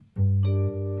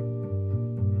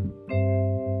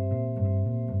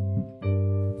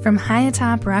From high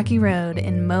atop Rocky Road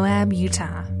in Moab,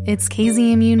 Utah, it's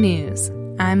KZMU News.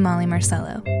 I'm Molly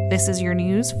Marcello. This is your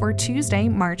news for Tuesday,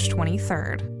 March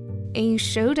 23rd. A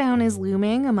showdown is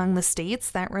looming among the states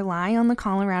that rely on the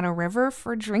Colorado River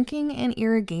for drinking and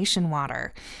irrigation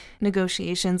water.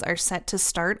 Negotiations are set to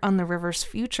start on the river's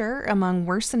future among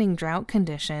worsening drought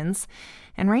conditions.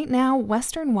 And right now,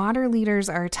 Western water leaders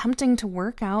are attempting to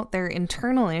work out their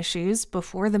internal issues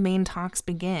before the main talks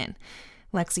begin.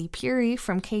 Lexi Peary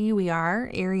from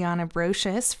KUER, Ariana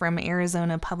Brocious from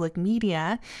Arizona Public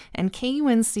Media, and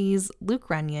KUNC's Luke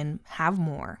Runyon have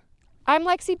more. I'm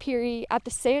Lexi Peary at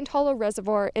the Santala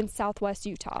Reservoir in southwest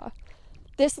Utah.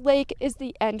 This lake is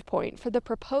the endpoint for the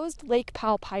proposed Lake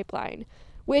Powell pipeline,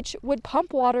 which would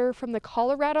pump water from the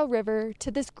Colorado River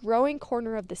to this growing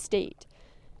corner of the state.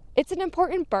 It's an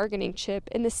important bargaining chip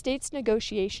in the state's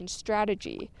negotiation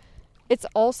strategy. It's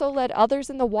also led others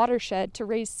in the watershed to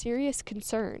raise serious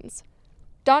concerns.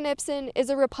 Don Ipson is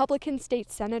a Republican state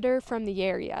senator from the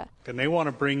area. And they want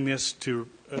to bring this to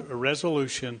a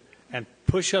resolution and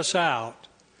push us out,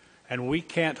 and we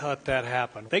can't let that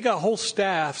happen. They got whole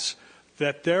staffs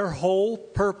that their whole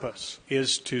purpose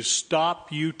is to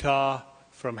stop Utah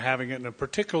from having it, and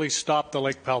particularly stop the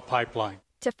Lake Powell pipeline.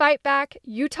 To fight back,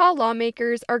 Utah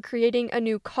lawmakers are creating a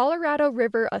new Colorado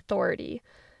River Authority.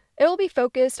 It'll be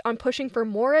focused on pushing for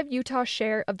more of Utah's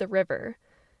share of the river.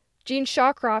 Gene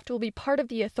Shawcroft will be part of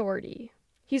the authority.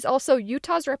 He's also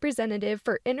Utah's representative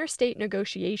for interstate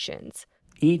negotiations.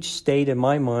 Each state, in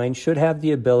my mind, should have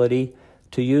the ability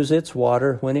to use its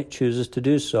water when it chooses to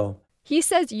do so. He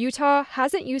says Utah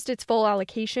hasn't used its full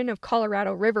allocation of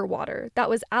Colorado River water that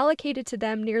was allocated to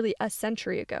them nearly a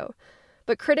century ago.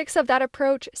 But critics of that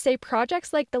approach say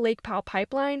projects like the Lake Powell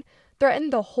pipeline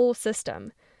threaten the whole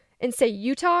system, and say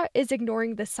Utah is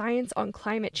ignoring the science on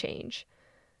climate change.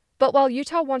 But while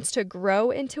Utah wants to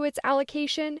grow into its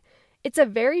allocation, it's a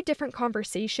very different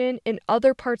conversation in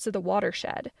other parts of the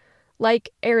watershed,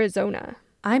 like Arizona.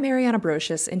 I'm Ariana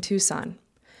Brocious in Tucson.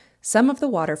 Some of the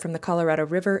water from the Colorado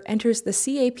River enters the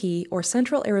CAP, or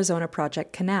Central Arizona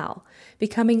Project Canal,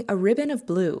 becoming a ribbon of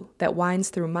blue that winds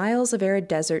through miles of arid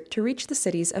desert to reach the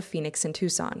cities of Phoenix and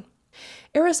Tucson.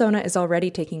 Arizona is already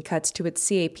taking cuts to its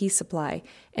CAP supply,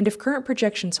 and if current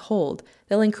projections hold,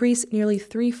 they'll increase nearly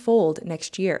threefold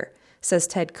next year, says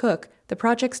Ted Cook, the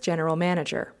project's general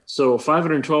manager. So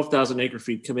 512,000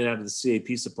 acre-feet coming out of the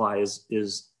CAP supply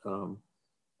is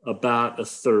about a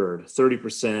third,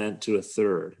 30% to a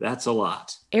third. That's a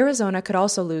lot. Arizona could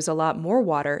also lose a lot more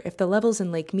water if the levels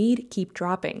in Lake Mead keep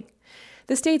dropping.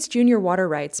 The state's junior water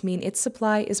rights mean its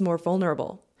supply is more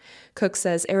vulnerable. Cook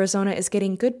says Arizona is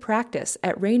getting good practice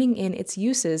at reining in its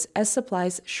uses as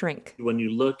supplies shrink. When you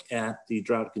look at the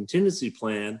drought contingency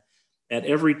plan, at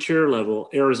every tier level,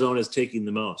 Arizona is taking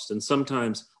the most, and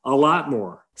sometimes a lot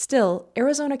more. Still,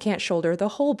 Arizona can't shoulder the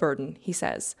whole burden, he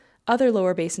says. Other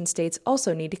lower basin states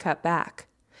also need to cut back.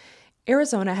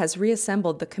 Arizona has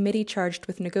reassembled the committee charged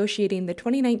with negotiating the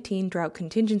 2019 drought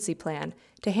contingency plan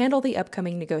to handle the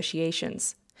upcoming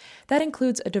negotiations. That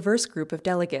includes a diverse group of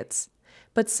delegates.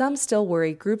 But some still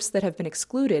worry groups that have been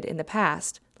excluded in the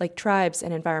past, like tribes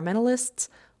and environmentalists,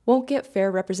 won't get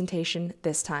fair representation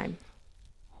this time.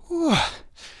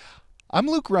 I'm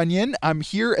Luke Runyon. I'm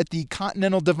here at the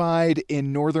Continental Divide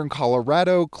in northern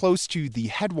Colorado, close to the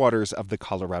headwaters of the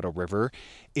Colorado River.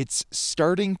 It's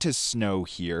starting to snow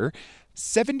here.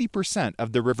 70%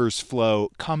 of the river's flow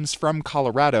comes from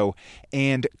Colorado,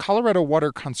 and Colorado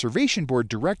Water Conservation Board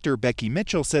Director Becky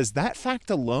Mitchell says that fact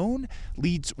alone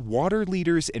leads water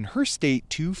leaders in her state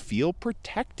to feel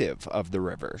protective of the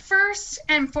river. First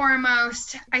and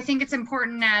foremost, I think it's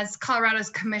important as Colorado's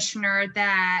commissioner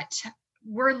that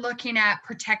we're looking at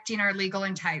protecting our legal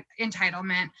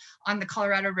entitlement on the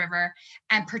Colorado River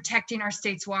and protecting our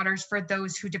state's waters for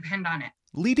those who depend on it.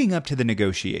 Leading up to the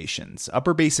negotiations,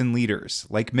 Upper Basin leaders,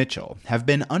 like Mitchell, have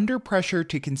been under pressure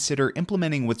to consider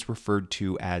implementing what's referred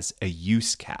to as a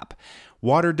use cap.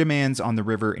 Water demands on the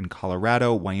river in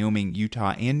Colorado, Wyoming,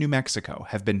 Utah, and New Mexico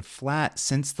have been flat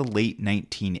since the late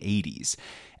 1980s.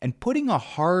 And putting a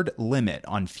hard limit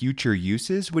on future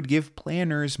uses would give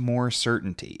planners more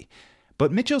certainty.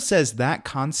 But Mitchell says that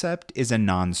concept is a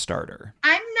non-starter.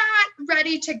 I'm not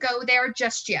ready to go there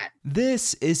just yet.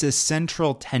 This is a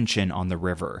central tension on the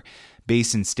river.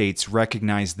 Basin states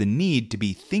recognize the need to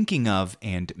be thinking of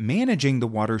and managing the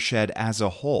watershed as a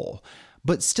whole,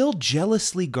 but still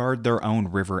jealously guard their own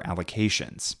river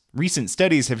allocations. Recent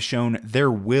studies have shown there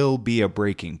will be a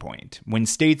breaking point when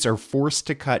states are forced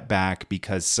to cut back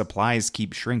because supplies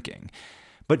keep shrinking.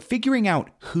 But figuring out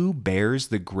who bears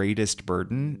the greatest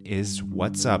burden is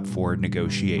what's up for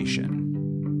negotiation.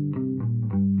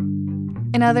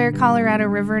 In other Colorado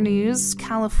River news,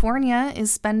 California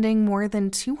is spending more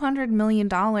than $200 million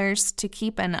to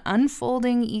keep an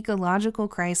unfolding ecological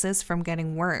crisis from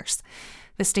getting worse.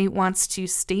 The state wants to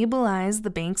stabilize the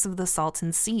banks of the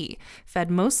Salton Sea,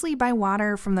 fed mostly by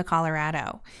water from the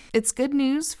Colorado. It's good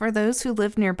news for those who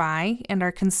live nearby and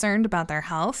are concerned about their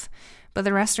health, but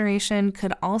the restoration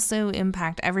could also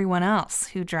impact everyone else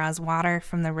who draws water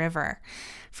from the river.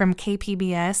 From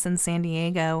KPBS in San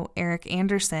Diego, Eric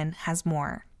Anderson has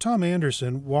more. Tom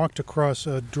Anderson walked across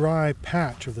a dry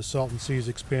patch of the Salton Sea's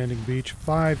expanding beach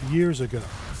 5 years ago.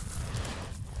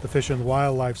 The Fish and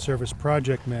Wildlife Service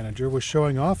project manager was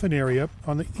showing off an area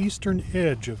on the eastern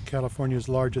edge of California's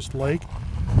largest lake.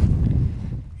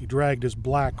 He dragged his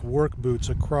black work boots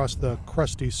across the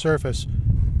crusty surface,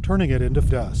 turning it into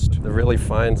dust. The really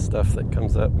fine stuff that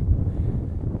comes up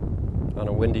on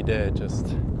a windy day just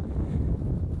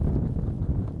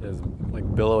is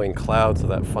like billowing clouds of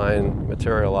that fine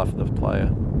material off of the playa.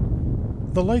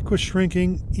 The lake was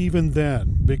shrinking even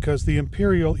then because the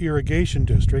Imperial Irrigation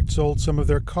District sold some of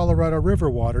their Colorado River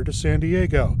water to San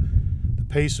Diego. The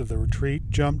pace of the retreat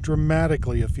jumped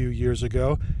dramatically a few years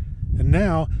ago, and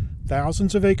now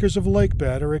thousands of acres of lake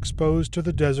bed are exposed to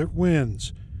the desert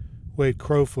winds. Wade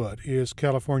Crowfoot is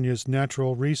California's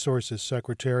Natural Resources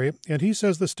Secretary, and he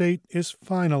says the state is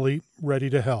finally ready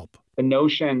to help. The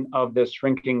notion of the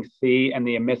shrinking sea and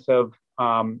the emissive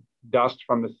dust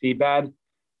from the seabed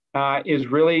is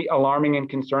really alarming and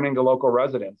concerning to local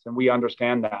residents, and we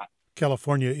understand that.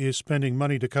 California is spending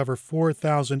money to cover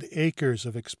 4,000 acres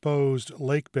of exposed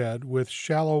lake bed with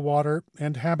shallow water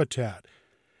and habitat.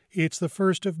 It's the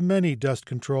first of many dust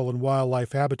control and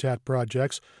wildlife habitat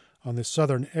projects on the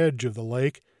southern edge of the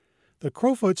lake that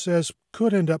Crowfoot says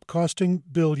could end up costing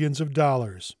billions of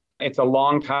dollars. It's a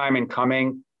long time in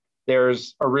coming.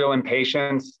 There's a real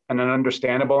impatience and an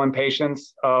understandable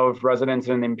impatience of residents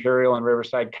in Imperial and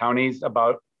Riverside counties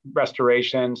about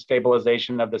restoration,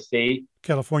 stabilization of the sea.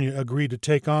 California agreed to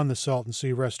take on the Salton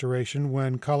Sea restoration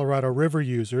when Colorado River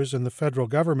users and the federal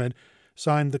government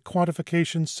signed the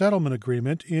Quantification Settlement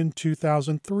Agreement in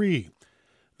 2003.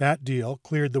 That deal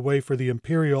cleared the way for the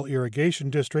Imperial Irrigation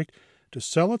District to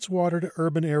sell its water to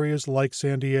urban areas like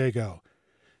San Diego.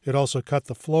 It also cut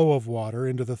the flow of water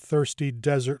into the thirsty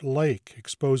desert lake,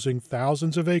 exposing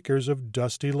thousands of acres of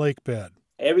dusty lake bed.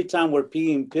 Every time we're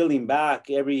peeling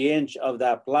back every inch of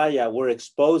that playa, we're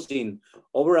exposing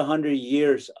over 100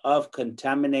 years of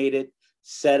contaminated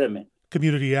sediment.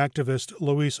 Community activist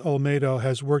Luis Olmedo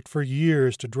has worked for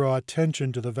years to draw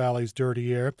attention to the valley's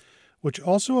dirty air, which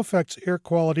also affects air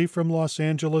quality from Los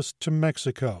Angeles to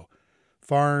Mexico.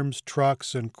 Farms,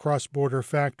 trucks, and cross-border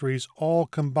factories all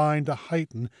combine to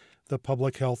heighten the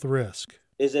public health risk.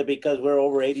 Is it because we're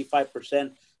over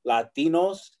 85%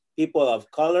 Latinos, people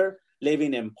of color,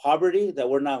 living in poverty, that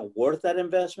we're not worth that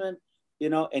investment?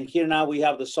 And here now we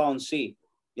have the Salton Sea,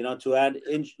 to add,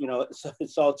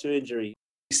 salt to injury.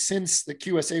 Since the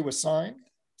QSA was signed,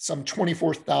 some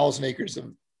 24,000 acres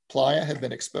of playa have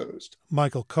been exposed.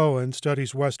 Michael Cohen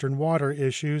studies Western water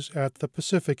issues at the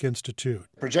Pacific Institute.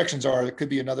 Projections are it could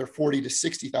be another 40 to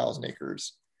 60,000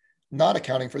 acres, not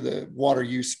accounting for the water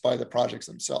use by the projects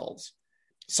themselves.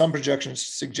 Some projections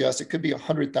suggest it could be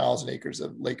 100,000 acres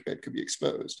of lake bed could be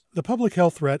exposed. The public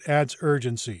health threat adds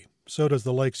urgency. So does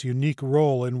the lake's unique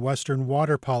role in Western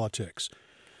water politics.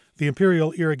 The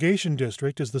Imperial Irrigation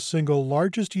District is the single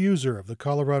largest user of the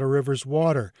Colorado River's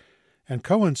water, and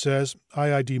Cohen says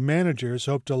IID managers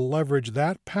hope to leverage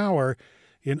that power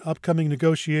in upcoming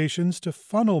negotiations to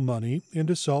funnel money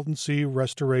into Salton Sea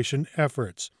restoration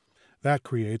efforts. That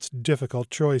creates difficult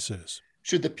choices.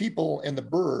 Should the people and the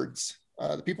birds,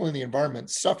 the people in the environment,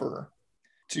 suffer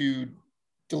to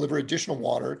deliver additional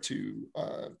water to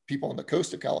people on the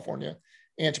coast of California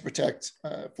and to protect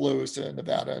flows to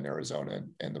Nevada and Arizona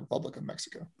and the Republic of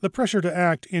Mexico? The pressure to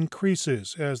act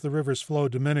increases as the river's flow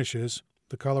diminishes.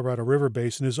 The Colorado River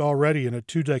Basin is already in a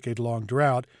 2-decade-long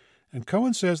drought, and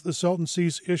Cohen says the Salton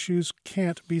Sea's issues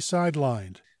can't be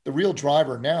sidelined. The real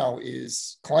driver now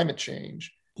is climate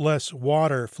change. Less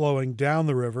water flowing down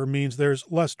the river means there's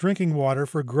less drinking water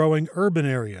for growing urban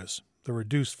areas. The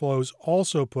reduced flows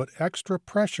also put extra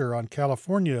pressure on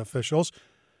California officials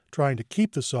trying to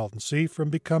keep the Salton Sea from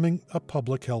becoming a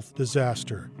public health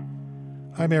disaster.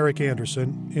 I'm Eric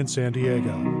Anderson in San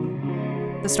Diego.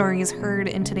 The stories heard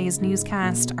in today's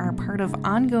newscast are part of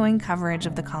ongoing coverage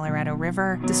of the Colorado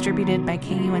River, distributed by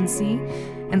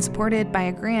KUNC and supported by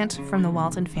a grant from the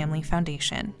Walton Family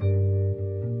Foundation.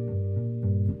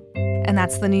 And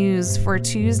that's the news for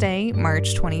Tuesday,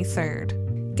 March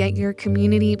 23rd. Get your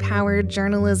community-powered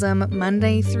journalism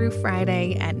Monday through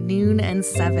Friday at noon and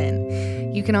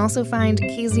 7. You can also find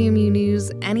KZMU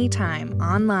News anytime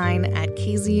online at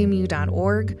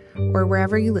kzmu.org or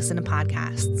wherever you listen to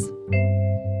podcasts.